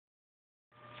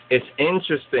it's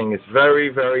interesting. It's very,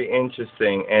 very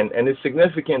interesting, and it's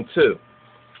significant too.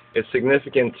 It's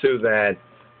significant too that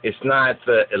it's not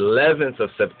the 11th of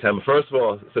September. First of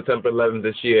all, September 11th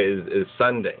this year is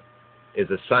Sunday, is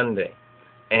a Sunday,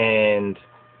 and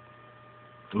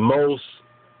most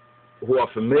who are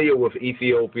familiar with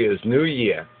Ethiopia's New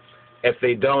Year, if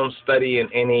they don't study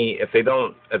if they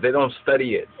don't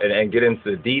study it and get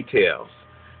into the details,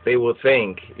 they will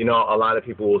think, a lot of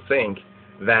people will think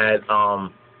that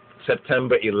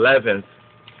September 11th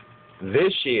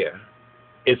this year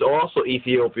is also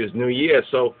Ethiopia's New Year.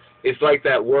 So it's like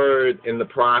that word in the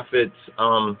prophets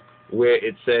where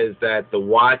it says that the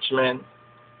watchman,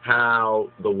 how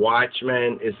the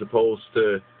watchman is supposed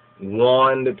to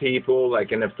warn the people,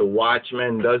 and if the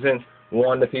watchman doesn't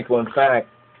warn the people, in fact,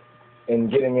 in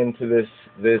getting into this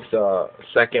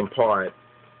second part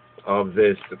of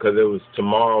this, because it was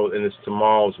tomorrow in this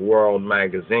Tomorrow's World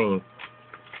magazine,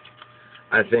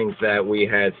 I think that we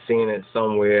had seen it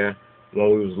somewhere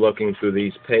when we was looking through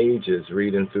these pages,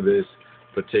 reading through this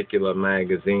particular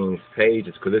magazine's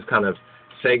pages, because this kind of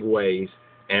segues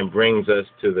and brings us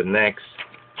to the next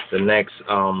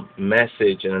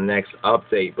message and the next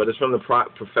update. But it's from the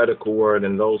prophetical word,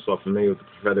 and those who are familiar with the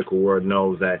prophetical word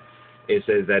knows that it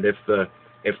says that if the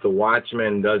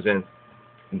watchman doesn't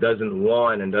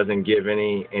warn and doesn't give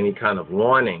any kind of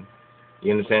warning,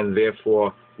 you understand,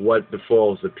 therefore what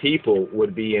befalls the people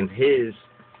would be in his,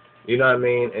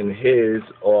 in his,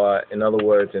 or in other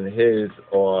words, in his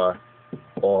or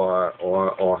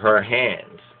her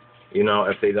hands,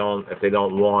 if they don't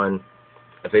warn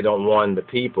the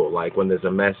people, like when there's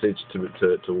a message to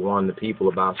warn the people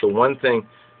about. So one thing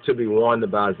to be warned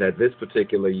about is that this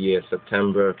particular year,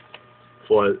 September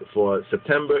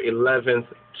 11th,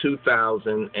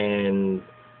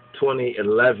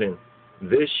 2011,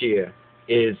 this year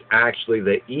is actually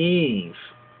the eve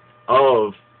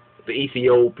of the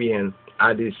Ethiopian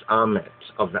ADDIS AMET,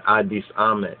 of the ADDIS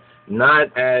AMET, not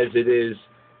as it is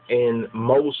in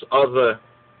most other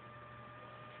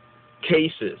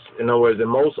cases. In other words, in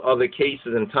most other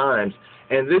cases and times,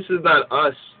 and this is not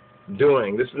us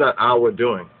doing, this is not our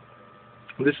doing.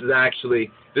 This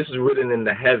is written in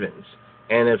the heavens.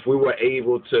 And if we were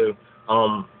able to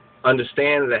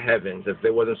understand the heavens, if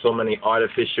there wasn't so many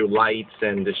artificial lights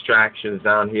and distractions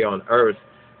down here on earth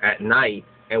at night,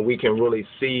 and we can really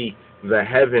see the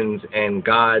heavens and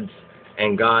God's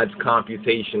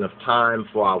computation of time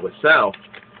for ourselves,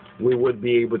 we would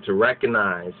be able to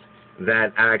recognize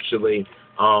that actually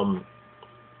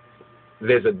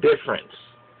there's a difference.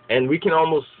 And we can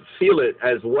almost feel it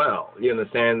as well. You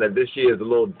understand that this year is a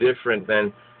little different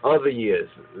than other years.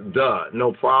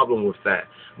 No problem with that.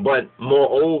 But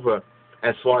moreover,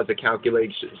 as far as the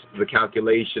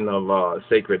calculation of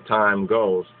sacred time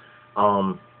goes,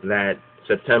 that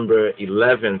September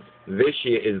 11th this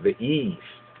year is the eve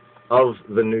of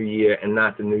the new year and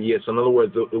not the new year. So in other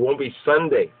words, it won't be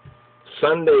Sunday.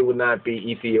 Sunday would not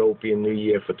be Ethiopian New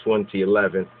Year for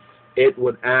 2011. It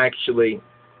would actually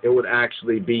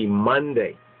be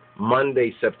Monday,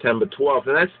 September 12th.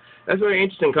 And that's very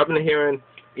interesting. Coming to hearing,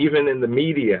 even in the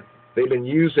media, they've been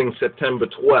using September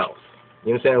 12th.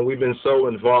 You understand? We've been so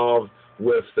involved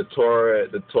with the Torah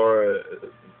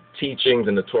teachings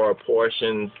and the Torah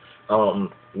portions,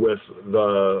 with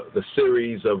the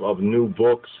series of new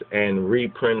books and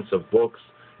reprints of books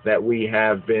that we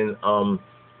have been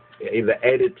either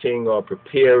editing or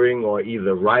preparing or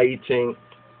either writing,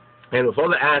 and with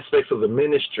other aspects of the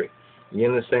ministry. You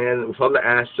understand? With other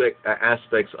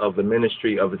aspects of the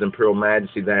ministry of His Imperial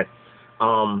Majesty that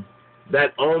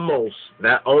almost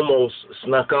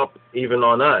snuck up even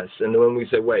on us. And when we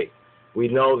say, wait, we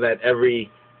know that every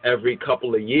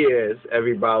couple of years,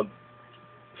 every about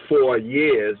 4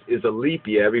 years is a leap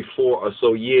year. Every 4 or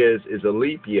so years is a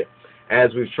leap year,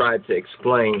 as we've tried to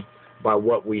explain by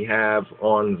what we have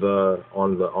on the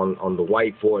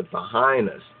whiteboard behind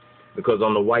us. Because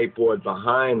on the whiteboard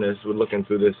behind us, we're looking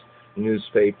through this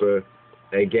newspaper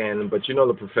again, but you know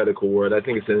the prophetical word, I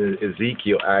think it's in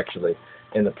Ezekiel actually,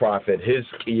 in the prophet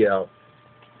Hizkiel,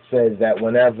 says that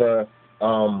whenever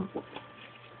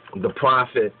the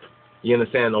prophet, you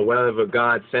understand, or whenever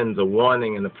God sends a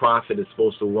warning and the prophet is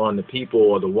supposed to warn the people,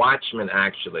 or the watchman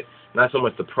actually, not so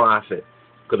much the prophet,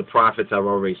 because the prophets have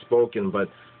already spoken, but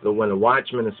when the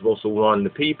watchman is supposed to warn the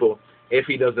people, if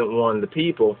he doesn't warn the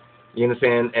people, you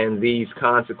understand, and these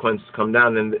consequences come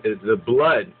down, and the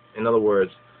blood, in other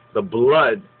words, the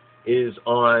blood is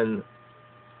on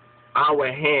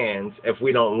our hands if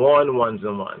we don't warn ones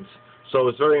and ones. So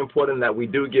it's very important that we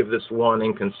do give this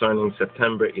warning concerning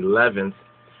September 11th,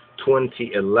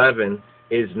 2011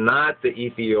 is not the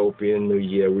Ethiopian New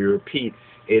Year. We repeat,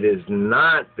 It is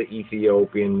not the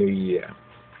Ethiopian New Year.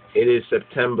 It is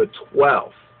September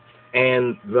 12th.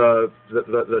 And the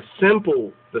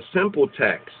simple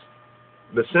text,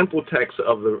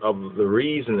 of the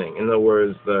reasoning, in other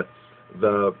words,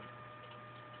 the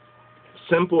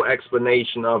simple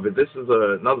explanation of it. This is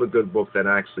another good book that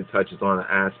actually touches on an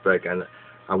aspect, and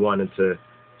I wanted to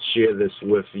share this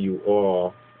with you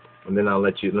all. And then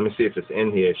let me see if it's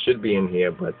in here. It should be in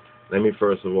here, but let me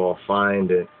first of all find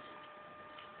it.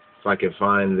 If I can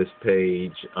find this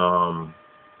page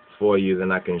for you,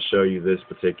 then I can show you this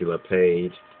particular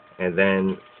page, and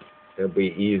then it'll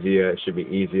be easier. It should be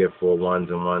easier for ones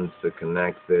and ones to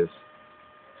connect this.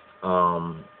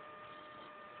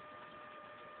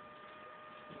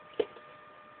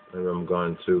 Maybe I'm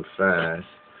going too fast.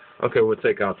 Okay, we'll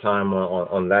take our time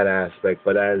on that aspect.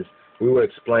 But as we were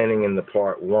explaining in the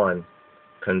part 1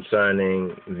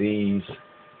 concerning these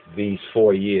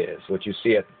 4 years, what you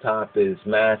see at the top is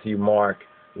Matthew, Mark,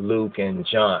 Luke, and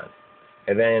John.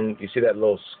 And then you see that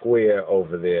little square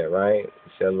over there, right?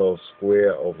 You see that little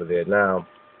square over there. Now,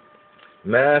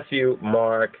 Matthew,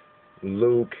 Mark,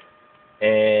 Luke,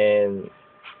 and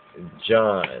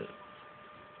John,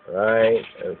 right?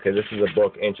 Okay, this is a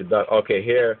book introduction. Okay,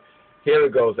 here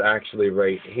it goes actually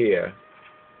right here.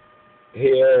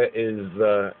 Here is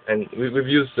and we've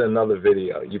used it in another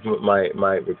video. You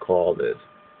might recall this.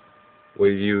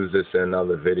 We've used this in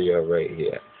another video right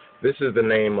here. This is the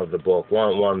name of the book.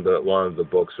 One of the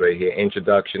books right here.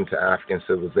 Introduction to African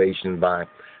Civilization by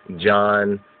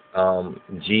John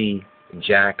G.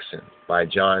 Jackson. By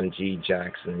John G.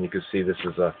 Jackson. You can see this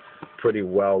is a pretty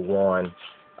well-worn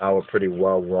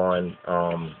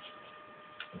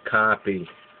copy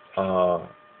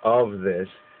of this.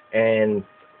 And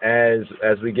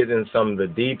as we get in some of the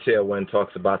detail when it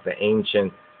talks about the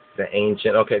ancient.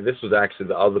 Okay, this was actually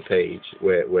the other page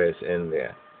where it's in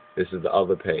there. This is the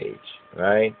other page,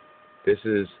 right? This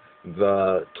is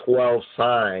the 12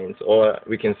 signs, or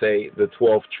we can say the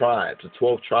 12 tribes. The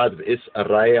 12 tribes of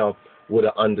Israel would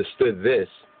have understood this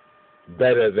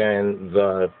better than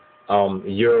the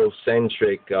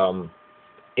Eurocentric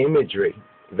imagery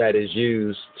that is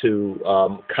used to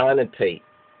connotate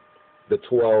the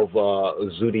 12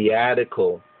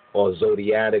 zodiacal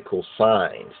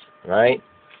signs, right?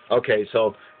 Okay,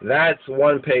 so that's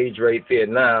one page right there.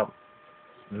 Now,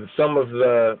 some of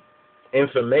the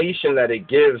information that it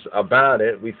gives about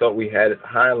it, we thought we had it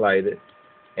highlighted,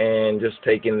 and just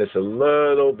taking this a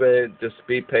little bit. Just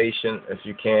be patient if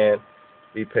you can.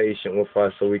 Be patient with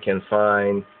us so we can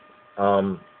find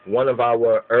one of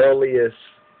our earliest.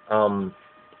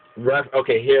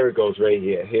 Okay, here it goes right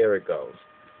here. Here it goes.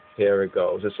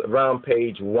 It's around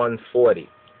page 140.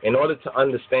 In order to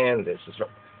understand this,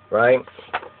 right,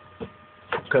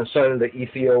 concerning the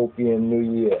Ethiopian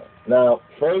New Year. Now,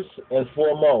 first and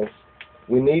foremost,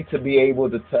 we need to be able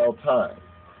to tell time.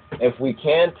 If we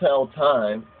can't tell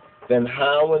time, then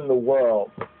how in the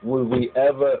world will we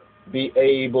ever be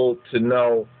able to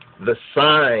know the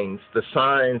signs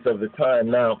of the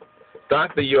time? Now,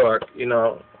 Dr. York,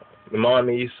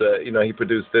 Mommy, he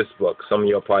produced this book. Some of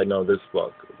y'all probably know this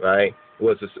book, right? It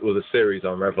was a series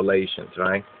on Revelations,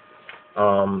 right?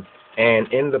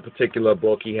 And in the particular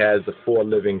book, he has the 4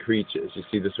 living creatures. You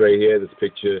see this right here, this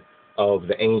picture of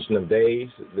the Ancient of Days.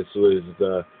 This was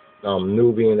the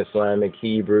Nubian, Islamic,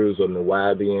 Hebrews, or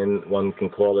Nuwabian, one can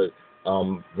call it,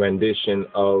 rendition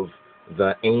of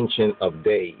the Ancient of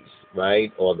Days,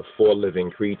 right? Or the 4 living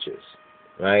creatures,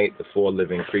 right? The 4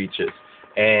 living creatures.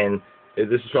 And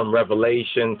this is from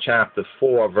Revelation chapter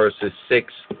 4, verses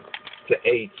 6 to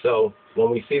 8. So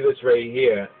when we see this right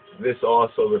here, this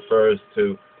also refers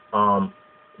to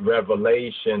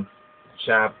Revelation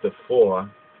chapter 4,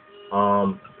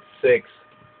 6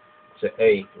 to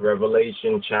 8.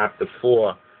 Revelation chapter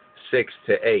 4, 6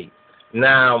 to 8.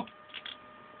 Now,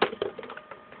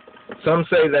 some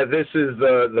say that this is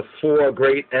the 4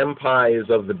 great empires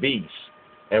of the beast,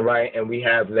 and we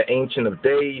have the Ancient of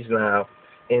Days now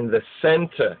in the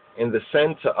center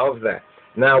of that.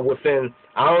 Now, within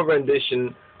our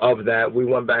rendition of that, we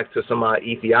went back to some of our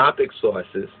Ethiopic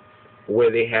sources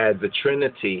where they had the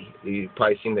Trinity. You've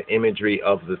probably seen the imagery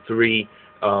of the 3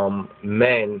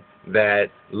 men that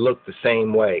look the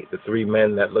same way, the 3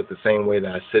 men that look the same way,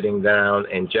 that are sitting down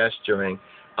and gesturing.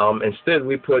 Instead,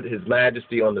 we put His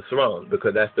Majesty on the throne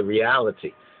because that's the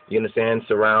reality. You understand?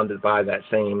 Surrounded by that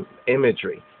same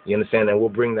imagery. You understand? And we'll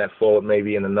bring that forward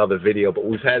maybe in another video, but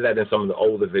we've had that in some of the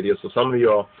older videos, so some of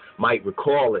y'all might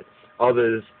recall it.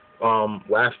 Others,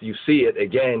 after you see it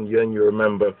again, then you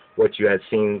remember what you had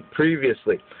seen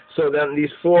previously. So then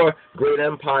these 4 great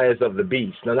empires of the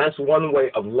beast. Now that's one way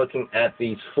of looking at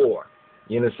these 4.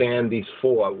 You understand? These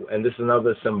four, and this is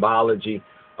another symbology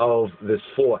of this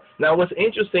four. Now, what's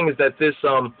interesting is that this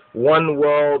One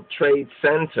World Trade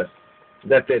Center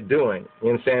that they're doing, you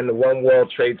understand, the One World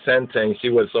Trade Center, and you see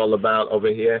what it's all about over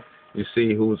here. You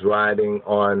see who's riding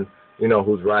on,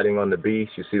 who's riding on the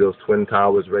beast. You see those twin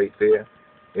towers right there.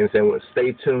 You understand? Well,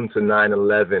 stay tuned to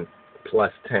 9/11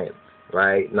 plus 10,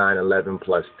 right? 9/11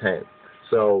 plus 10.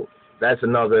 So that's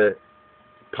another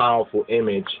powerful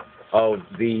image of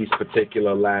these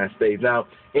particular last days. Now,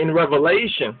 in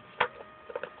Revelation,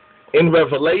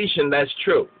 that's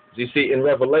true. You see, in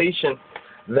Revelation,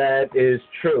 that is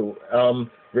true,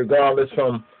 regardless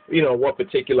from, what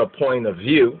particular point of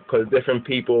view, because different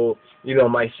people,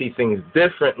 might see things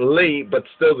differently, but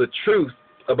still the truth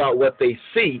about what they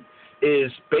see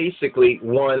is basically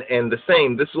one and the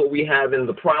same. This is what we have in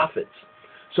the prophets.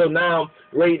 So now,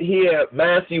 right here,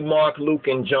 Matthew, Mark, Luke,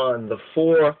 and John, the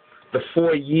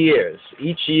four years,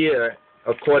 each year,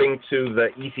 according to the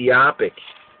Ethiopic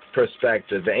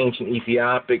perspective, the ancient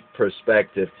Ethiopic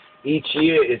perspective, each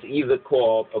year is either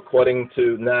called, according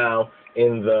to now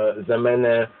in the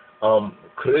Zemene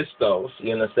Christos,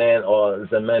 you understand, or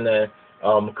Zemene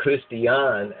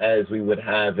Christian, as we would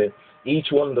have it. Each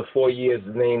one of the 4 years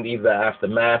is named either after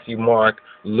Matthew, Mark,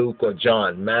 Luke, or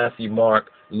John. Matthew, Mark,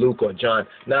 Luke, or John.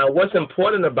 Now, what's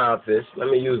important about this, let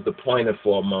me use the pointer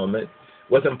for a moment.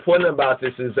 What's important about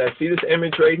this is that, see this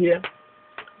image right here?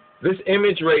 This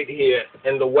image right here,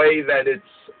 and the way that it's,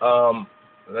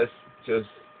 let's just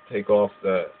take off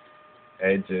the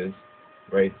edges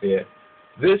right there.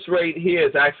 This right here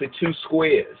is actually two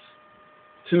squares.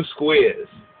 Two squares.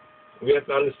 We have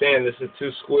to understand this is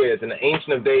two squares, and the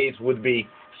Ancient of Days would be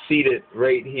seated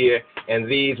right here,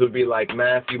 and these would be like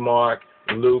Matthew, Mark,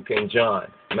 Luke, and John.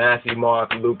 Matthew,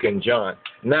 Mark, Luke, and John.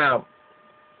 Now,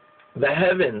 the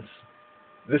heavens,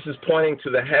 this is pointing to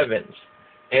the heavens,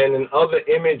 and in other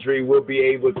imagery we'll be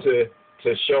able to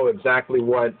show exactly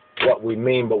what we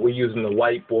mean, but we're using the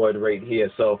whiteboard right here.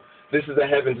 So this is the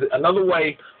heavens. Another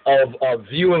way of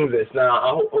viewing this, now I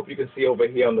hope you can see over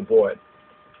here on the board,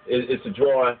 is to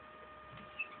draw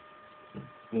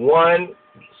one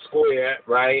square,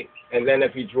 right? And then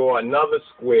if you draw another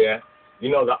square,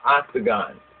 the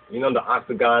octagon. The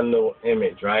octagonal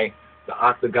image, right? The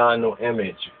octagonal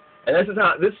image. And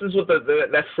this is what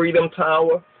that Freedom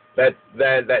Tower,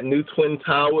 that new Twin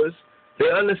Towers, they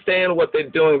understand what they're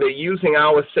doing. They're using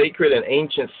our sacred and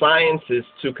ancient sciences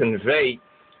to convey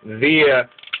their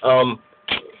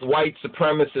white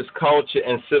supremacist culture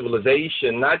and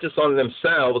civilization, not just on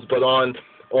themselves, but on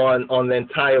the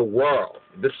entire world.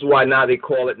 This is why now they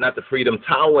call it not the Freedom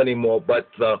Tower anymore, but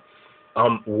the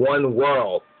One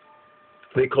World.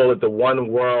 They call it the One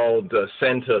World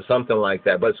Center or something like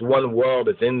that. But it's One World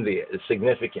is in there. It's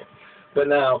significant. But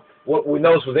now, what we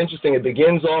noticed was interesting. It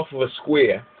begins off of a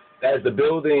square. As the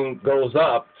building goes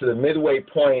up to the midway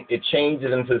point, it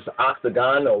changes into this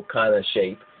octagonal kind of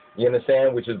shape. You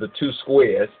understand? Which is the two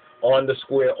squares, on the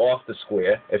square, off the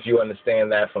square, if you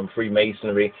understand that from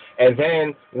Freemasonry. And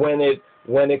then when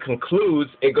it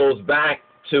concludes, it goes back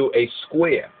to a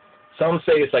square. Some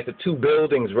say it's like the two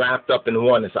buildings wrapped up in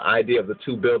one. It's the idea of the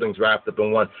two buildings wrapped up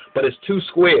in one. But it's two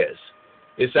squares.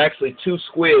 It's actually two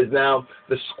squares. Now,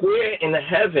 the square in the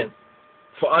heaven,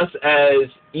 for us as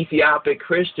Ethiopic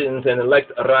Christians and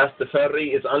elect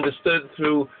Rastafari, is understood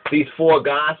through these four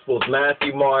Gospels,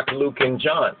 Matthew, Mark, Luke, and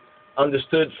John,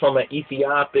 understood from an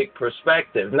Ethiopic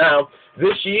perspective. Now,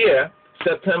 this year,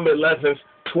 September 11th,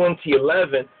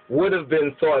 2011, would have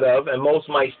been thought of, and most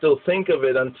might still think of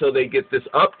it until they get this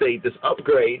update, this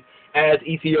upgrade, as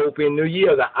Ethiopian New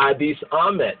Year, the ADDIS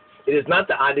AMET. It is not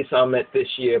the ADDIS AMET this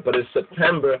year, but it's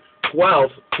September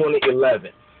 12th,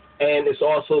 2011. And it's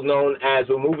also known as,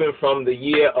 we're moving from the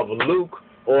year of Luke,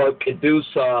 or Kedus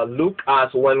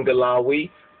Lukas Wengalawi,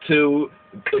 to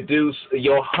Kedus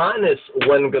Johannes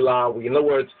Wengalawi. In other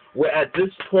words, we're at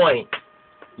this point,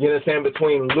 you understand,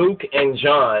 between Luke and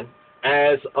John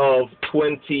as of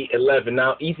 2011.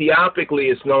 Now, Ethiopically,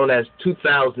 it's known as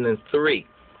 2003.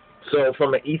 So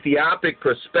from an Ethiopic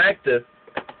perspective,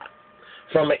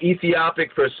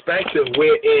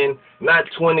 we're in not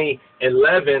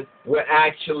 2011, we're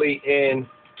actually in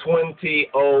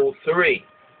 2003.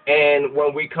 And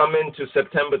when we come into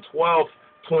September 12th,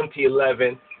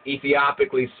 2011,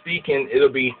 Ethiopically speaking, it'll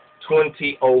be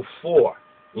 2004.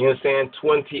 You understand?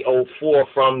 2004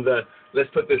 from the,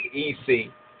 let's put this EC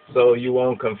so you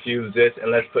won't confuse this,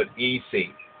 and let's put EC.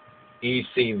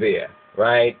 EC there,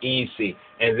 right? EC.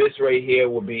 And this right here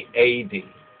will be AD.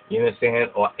 You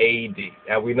understand? Or AD.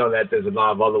 And we know that there's a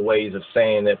lot of other ways of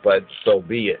saying it, but so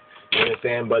be it. You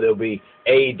understand? But it'll be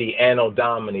AD Anno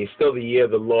Domini. It's still the year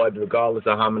of the Lord, regardless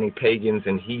of how many pagans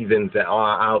and heathens that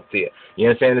are out there. You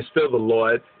understand? It's still the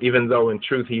Lord, even though in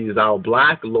truth He is our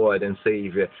black Lord and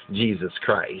Savior, Jesus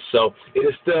Christ. So it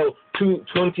is still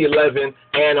 2011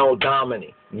 Anno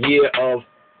Domini, year of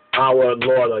our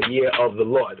Lord, or year of the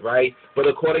Lord, right? But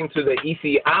according to the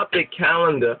Ethiopic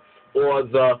calendar, or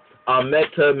the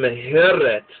Amet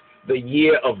Ethiopia, the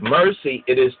year of mercy,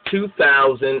 it is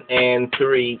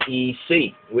 2003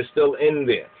 EC. We're still in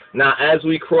there. Now, as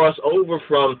we cross over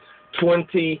from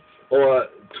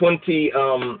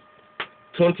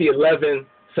 2011,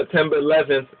 September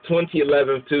 11th,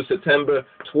 2011 to September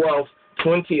 12th,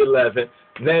 2011,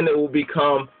 then it will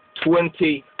become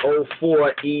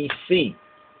 2004 EC.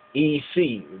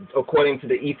 EC, according to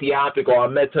the Ethiopic, or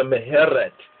Amet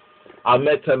Ethiopia.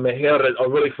 Amet Ethiopia, or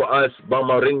really for us,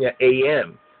 Bamarinya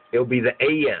AM. It'll be the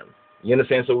AM. You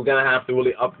understand? So we're going to have to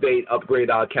really upgrade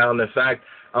our calendar. In fact,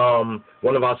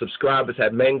 one of our subscribers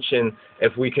had mentioned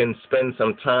if we can spend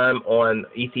some time on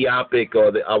Ethiopic,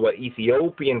 or our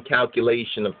Ethiopian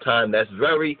calculation of time. That's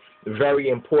very, very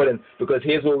important, because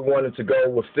here's where we wanted to go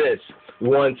with this. We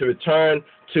wanted to return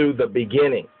to the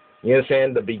beginning. You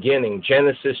understand? The beginning.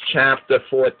 Genesis chapter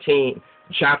 14,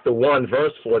 chapter 1,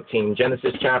 verse 14.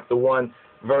 Genesis chapter 1,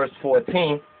 verse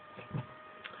 14.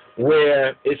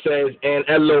 Where it says, and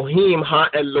Elohim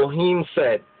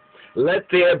said, let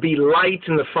there be lights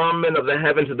in the firmament of the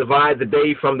heaven to divide the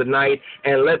day from the night,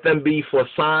 and let them be for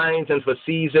signs and for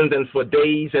seasons and for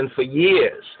days and for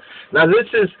years. Now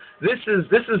this is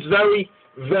very,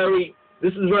 very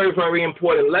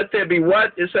important. Let there be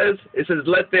what? It says,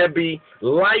 let there be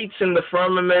lights in the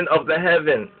firmament of the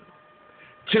heaven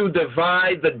to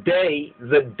divide the day,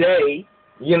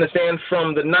 you understand,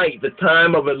 from the night, the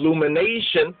time of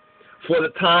illumination for the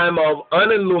time of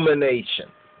unillumination.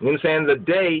 You understand? The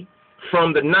day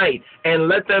from the night. And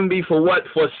let them be for what?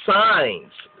 For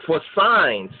signs,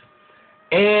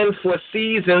 and for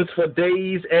seasons, for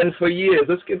days, and for years.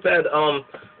 Let's get that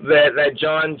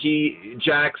John G.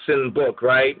 Jackson book,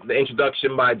 right? The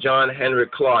introduction by John Henry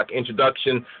Clark,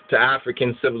 Introduction to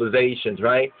African Civilizations,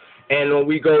 right? And when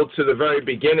we go to the very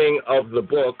beginning of the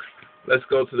book, let's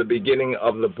go to the beginning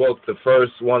of the book, the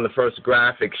first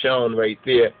graphic shown right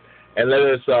there. And let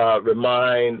us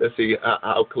let's see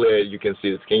how clear you can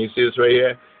see this. Can you see this right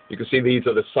here? You can see these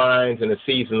are the signs and the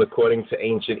seasons according to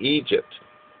ancient Egypt.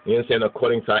 You understand?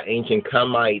 According to our ancient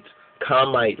Kamite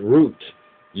root.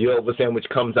 You understand? Which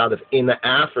comes out of inner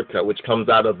Africa, which comes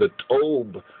out of the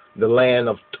Tob, the land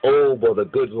of Tob, or the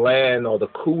good land, or the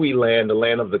Kui land, the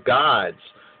land of the gods.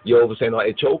 You understand? Or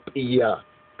Ethiopia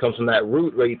comes from that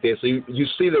root right there. So you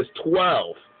see there's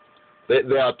 12.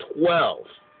 There are 12.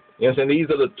 You understand? These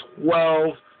are the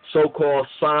 12 so-called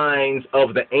signs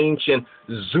of the ancient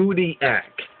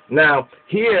zodiac. Now,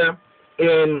 here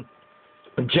in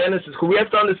Genesis, because we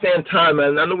have to understand time,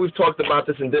 and I know we've talked about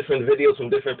this in different videos from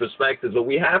different perspectives, but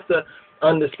we have to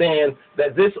understand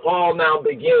that this all now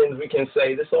begins, we can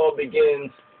say, this all begins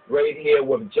right here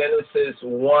with Genesis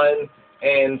 1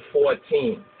 and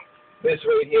 14. This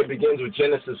right here begins with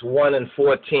Genesis 1 and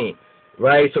 14,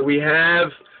 right? So we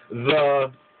have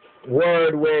the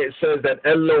word where it says that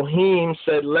Elohim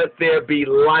said, let there be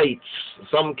lights.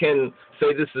 Some can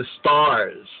say this is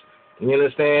stars, you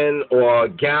understand, or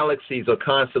galaxies or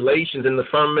constellations in the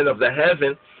firmament of the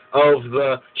heaven of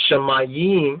the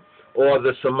Shemayim, or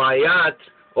the Samayat,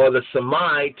 or the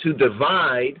Samai, to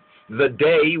divide the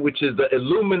day, which is the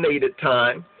illuminated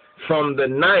time, from the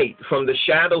night, from the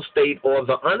shadow state, or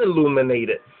the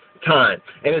unilluminated time.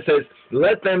 And it says,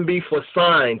 let them be for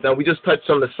signs. Now, we just touched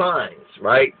on the signs,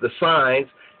 right? The signs,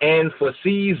 and for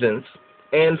seasons,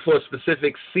 and for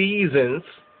specific seasons,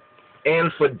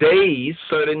 and for days.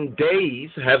 Certain days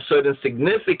have certain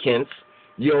significance,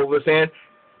 you understand,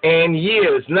 and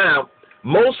years. Now,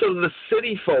 most of the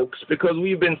city folks, because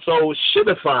we've been so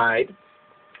shittified,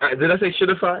 did I say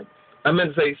shittified? I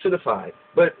meant to say citified.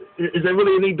 But is there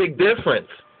really any big difference?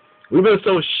 We've been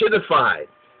so shittified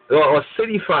or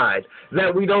cityfied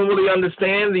that we don't really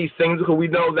understand these things, because we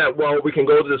know that, well, we can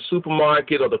go to the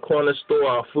supermarket or the corner store,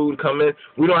 our food come in.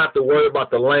 We don't have to worry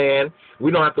about the land.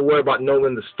 We don't have to worry about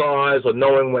knowing the stars or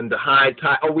knowing when the high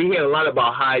tide. Oh, we hear a lot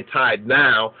about high tide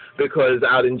now, because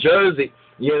out in Jersey,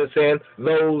 you understand,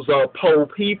 those poor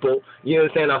people, you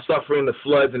understand, are suffering the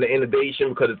floods and the inundation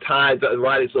because the tides are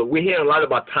rising. So we're hearing a lot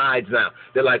about tides now.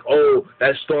 They're like, oh,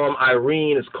 that storm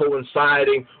Irene is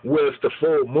coinciding with the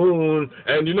full moon,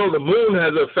 and you know the moon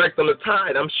has an effect on the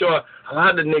tide. I'm sure a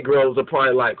lot of the Negroes are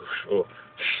probably like, oh,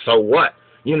 so what?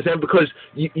 You understand? Because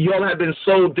you all have been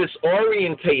so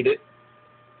disorientated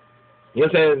You know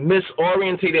what I'm saying?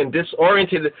 Misorientated and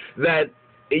disoriented, that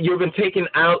you've been taken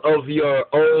out of your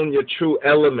true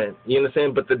element. You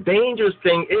understand? But the dangerous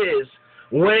thing is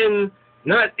when,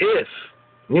 not if.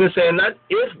 You know what I'm saying? Not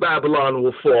if Babylon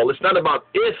will fall. It's not about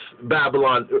if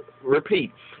Babylon,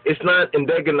 repeat. It's not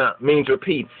indigena, means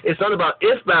repeat. It's not about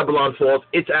if Babylon falls.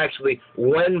 It's actually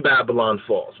when Babylon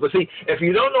falls. But see, if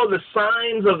you don't know the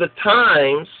signs of the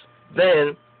times,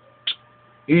 then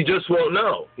you just won't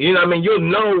know. You know what I mean? You'll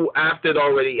know after it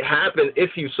already happened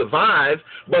if you survive,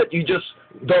 but you just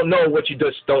don't know what you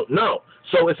just don't know.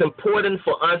 So it's important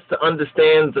for us to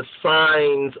understand the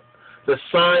signs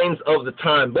of the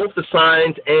time, both the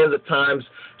signs and the times.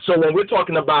 So when we're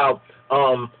talking about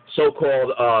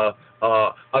so-called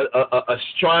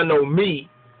astronomy,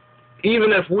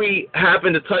 even if we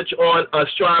happen to touch on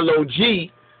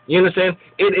astrology, you understand,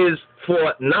 it is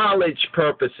for knowledge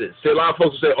purposes. See, a lot of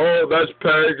folks will say, oh, that's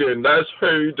pagan, that's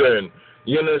heathen,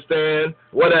 you understand,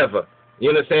 whatever. You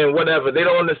understand, whatever. They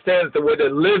don't understand that the way they're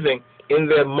living in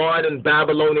their modern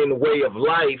Babylonian way of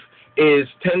life is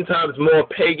 10 times more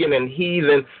pagan and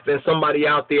heathen than somebody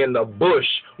out there in the bush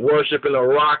worshiping a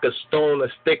rock, a stone, a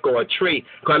stick, or a tree.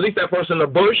 Because at least that person in the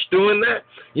bush doing that,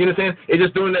 you understand, is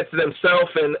just doing that to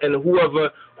themselves and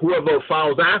whoever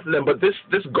follows after them. But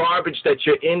this garbage that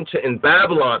you're into in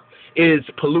Babylon is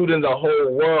polluting the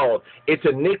whole world. It's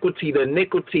iniquity. The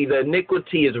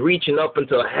iniquity is reaching up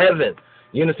into heaven.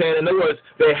 You understand? In other words,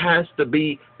 there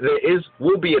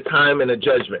will be a time and a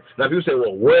judgment. Now, if you say,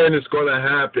 well, when is going to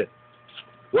happen?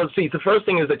 Well, see, the first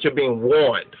thing is that you're being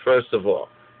warned, first of all.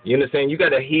 You understand? You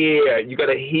got to hear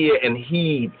and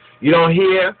heed. You don't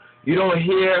hear? You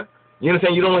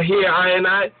understand? You don't hear I and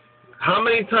I? How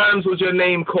many times was your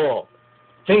name called?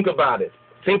 Think about it.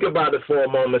 Think about it for a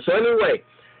moment. So anyway,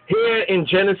 here in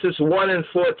Genesis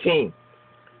 1:14,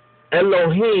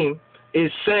 Elohim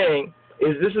is saying,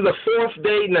 this is the fourth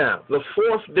day now, the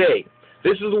fourth day.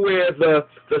 This is where the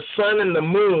sun and the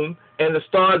moon and the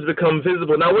stars become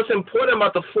visible. Now, what's important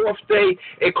about the fourth day,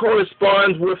 it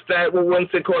corresponds with that, what one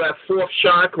say call that fourth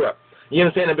chakra. You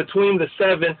understand? And between the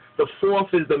seven, the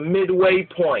fourth is the midway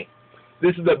point.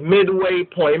 This is the midway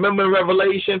point. Remember in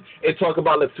Revelation, it talks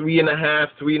about the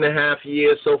 3.5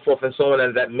 years, so forth and so on,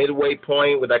 and that midway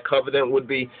point where that covenant would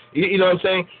be. You know what I'm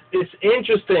saying? It's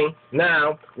interesting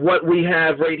now what we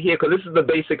have right here, because this is the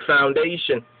basic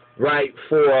foundation, right,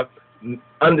 for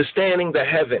understanding the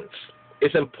heavens.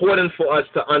 It's important for us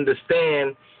to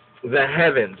understand the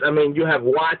heavens. I mean, you have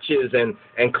watches and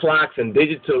clocks and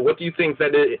digital. What do you think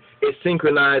that it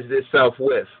synchronized itself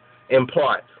with? In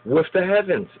part, with the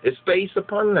heavens. It's based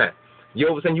upon that. You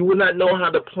understand? You would not know how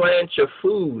to plant your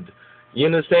food. You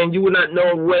understand? You would not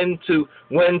know when to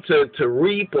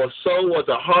reap or sow or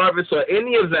to harvest or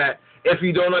any of that if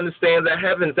you don't understand the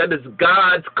heavens. That is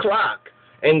God's clock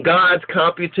and God's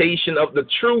computation of the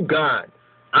true God,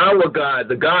 our God,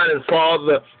 the God and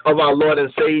Father of our Lord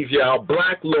and Savior, our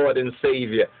black Lord and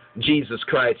Savior, Jesus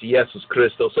Christ, Jesus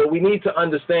Christos. So we need to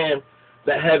understand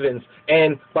the heavens.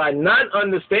 And by not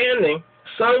understanding,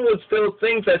 some would still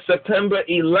think that September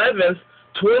 11th,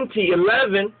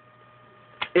 2011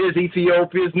 is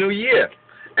Ethiopia's New Year.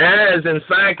 As, in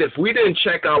fact, if we didn't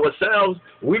check ourselves,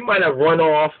 we might have run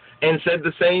off and said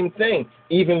the same thing,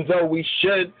 even though we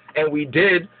should and we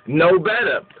did know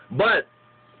better. But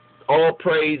all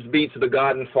praise be to the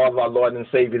God and Father, our Lord and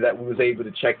Savior, that we was able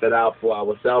to check that out for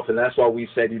ourselves. And that's why we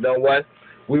said, you know what?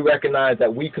 We recognize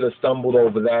that we could have stumbled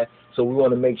over that. So we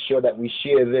want to make sure that we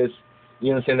share this,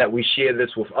 you understand, that we share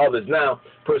this with others. Now,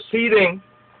 proceeding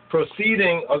from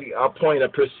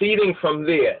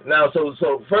there. Now,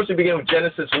 so first we begin with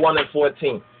Genesis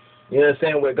 1:14. You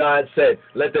understand, where God said,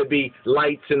 let there be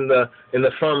lights in the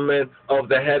firmament of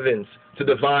the heavens to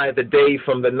divide the day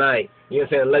from the night. You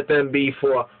understand, let them be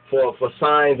for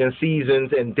signs and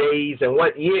seasons and days and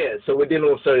what years. So we're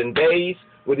dealing with certain days,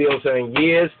 we're dealing with certain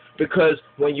years, because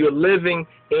when you're living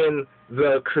in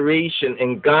the creation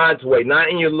in God's way, not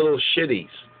in your little shitties.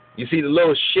 You see, the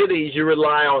little shitties, you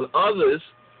rely on others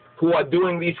who are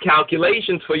doing these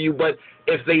calculations for you, but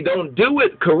if they don't do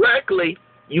it correctly,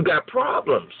 you got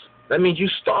problems. That means you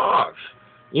starve.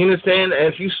 You understand?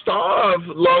 And if you starve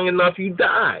long enough, you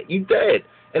die. You dead.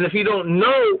 And if you don't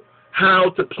know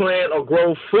how to plant or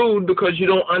grow food because you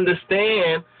don't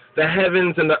understand the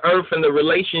heavens and the earth and the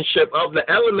relationship of the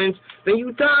elements, then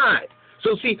you die.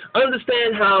 So see,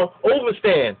 understand how,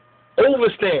 overstand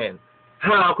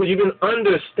how, because you've been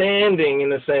understanding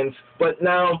in a sense, but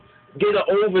now get an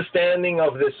overstanding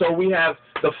of this. So we have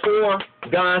the four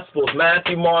Gospels,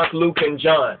 Matthew, Mark, Luke, and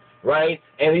John, right?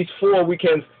 And these four we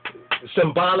can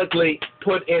symbolically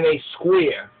put in a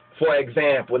square for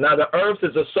example. Now, the earth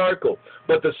is a circle,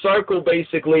 but the circle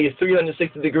basically is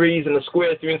 360 degrees, and the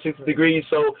square is 360 degrees,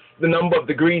 so the number of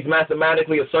degrees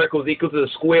mathematically a circle is equal to the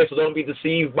square, so don't be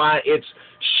deceived by its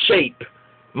shape.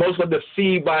 Most are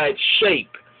deceived by its shape.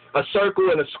 A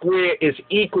circle and a square is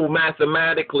equal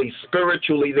mathematically.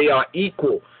 Spiritually, they are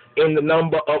equal in the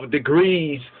number of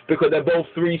degrees because they're both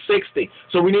 360.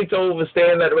 So we need to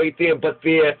understand that right there. But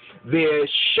their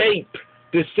shape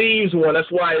deceives one.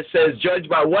 That's why it says, judge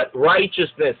by what?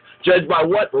 Righteousness. Judge by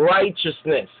what?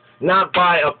 Righteousness, not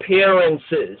by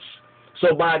appearances.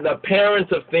 So by the appearance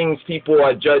of things, people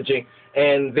are judging,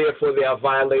 and therefore they are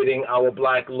violating our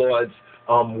black Lord's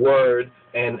word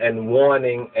and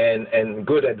warning and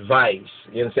good advice.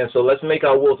 You understand? So let's make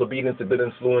our wills obedient to good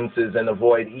influences and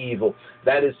avoid evil.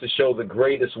 That is to show the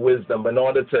greatest wisdom. But in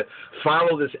order to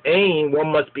follow this aim,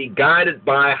 one must be guided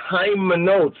by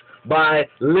hymenot, by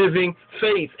living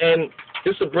faith. And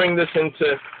this will bring this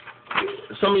into,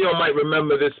 some of y'all might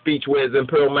remember this speech where His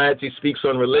Imperial Majesty speaks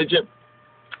on religion.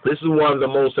 This is one of the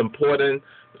most important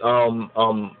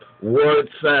word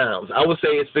sounds. I would say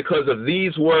it's because of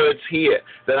these words here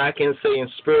that I can say in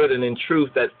spirit and in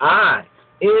truth that I,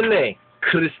 ene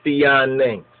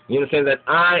Christiane, you understand, that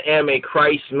I am a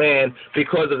Christ man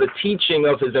because of the teaching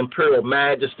of His Imperial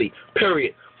Majesty,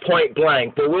 period, point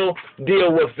blank. But we'll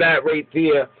deal with that right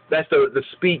there. That's the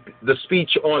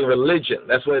speech on religion.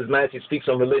 That's when His Majesty speaks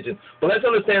on religion. But let's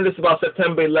understand this about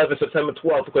September 11th, September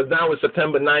 12th, because now it's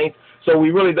September 9th, so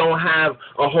we really don't have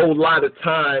a whole lot of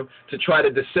time to try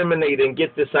to disseminate and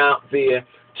get this out there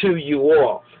to you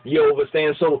all. You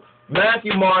understand? So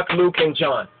Matthew, Mark, Luke, and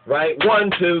John, right?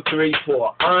 1, 2, 3,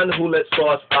 4. An hulet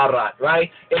sos arat,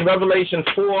 right? In Revelation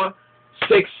 4,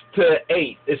 6 to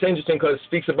 8. It's interesting because it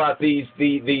speaks about these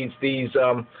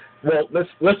well,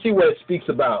 let's see what it speaks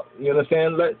about. You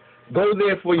understand? Go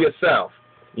there for yourself,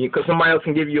 because somebody else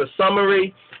can give you a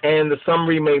summary, and the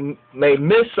summary may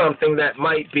miss something that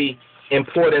might be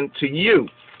important to you.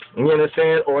 You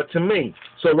understand? Or to me.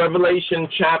 So Revelation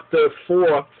chapter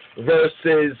 4,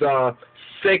 verses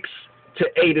 6 to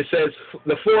 8. It says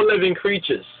the four living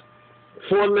creatures,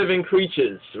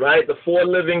 right? The four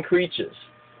living creatures,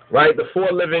 right? The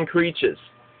four living creatures.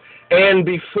 And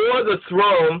before the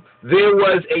throne, there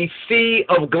was a sea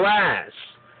of glass.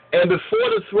 And before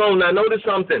the throne, now notice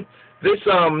something. This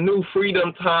new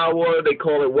Freedom Tower, they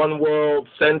call it One World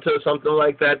Center, something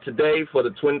like that today for the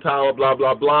Twin Tower, blah,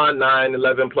 blah, blah, 9,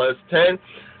 11 plus 10.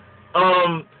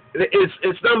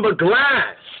 It's number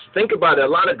glass. Think about it. A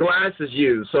lot of glass is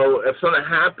used. So if something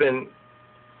happened,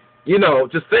 you know,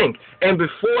 just think. And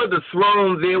before the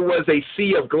throne, there was a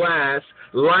sea of glass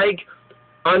like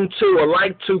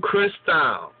to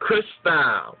crystal.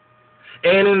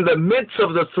 And in the midst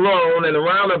of the throne and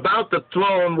around about the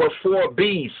throne were four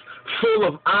beasts full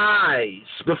of eyes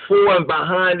before and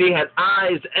behind. They had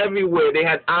eyes everywhere. They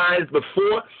had eyes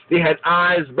before, they had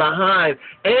eyes behind.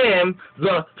 And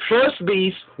the first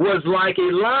beast was like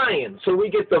a lion. So we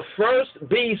get the first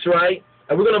beast, right?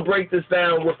 And we're going to break this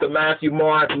down with the Matthew,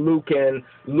 Mark, Luke, and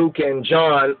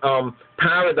John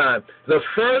paradigm. The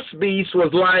first beast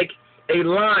was like a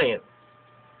lion.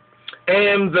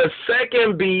 And the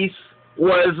second beast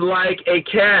was like a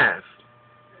calf.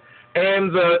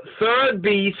 And the third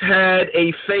beast had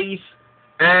a face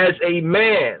as a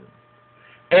man.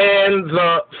 And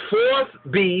the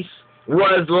fourth beast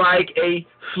was like a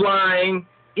flying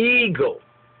eagle.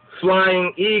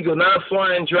 Flying eagle, not a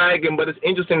flying dragon, but it's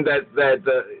interesting that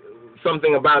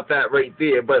something about that right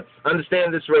there. But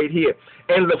understand this right here.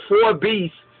 And the four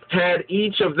beasts had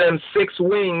each of them 6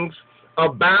 wings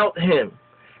about him,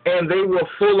 and they were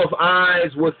full of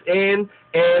eyes within,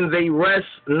 and they rest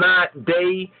not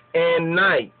day and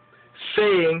night,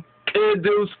 saying,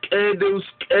 Kedus, Kedus,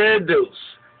 Kedus,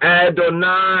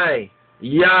 Adonai,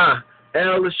 Yah,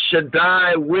 El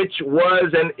Shaddai, which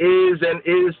was and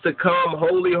is to come.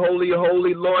 Holy, holy,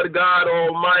 holy, Lord God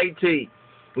Almighty.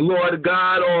 Lord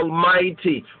God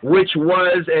Almighty, which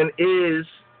was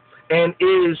and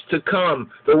is to come.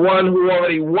 The one who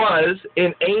already was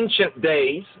in ancient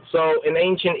days. So in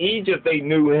ancient Egypt, they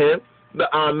knew him,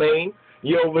 the Amen.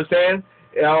 You understand?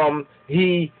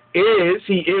 He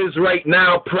is right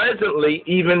now, presently,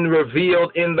 even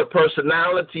revealed in the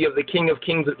personality of the King of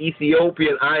Kings of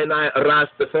Ethiopia, Iadonis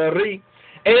Rastafari.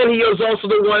 And he is also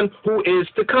the one who is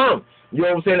to come. You know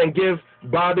what I'm saying? And give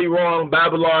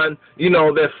Babylon, you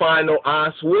know, their final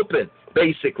ass whooping,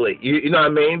 basically. You know what I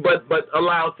mean? But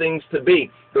allow things to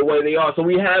be the way they are. So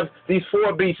we have these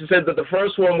 4 beasts. It said that the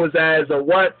first one was as a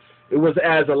what? It was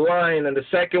as a lion. And the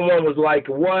second one was like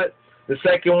what? The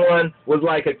second one was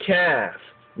like a calf.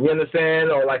 You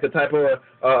understand? Or like a type of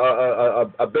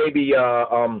a baby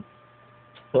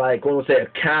like when we say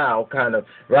a cow, kind of,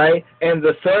 right? And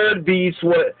the third beast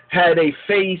had a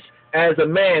face as a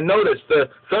man. Notice the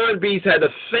third beast had a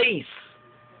face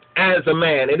as a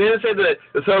man. It didn't say that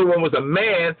the third one was a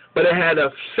man, but it had a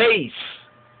face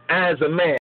as a man.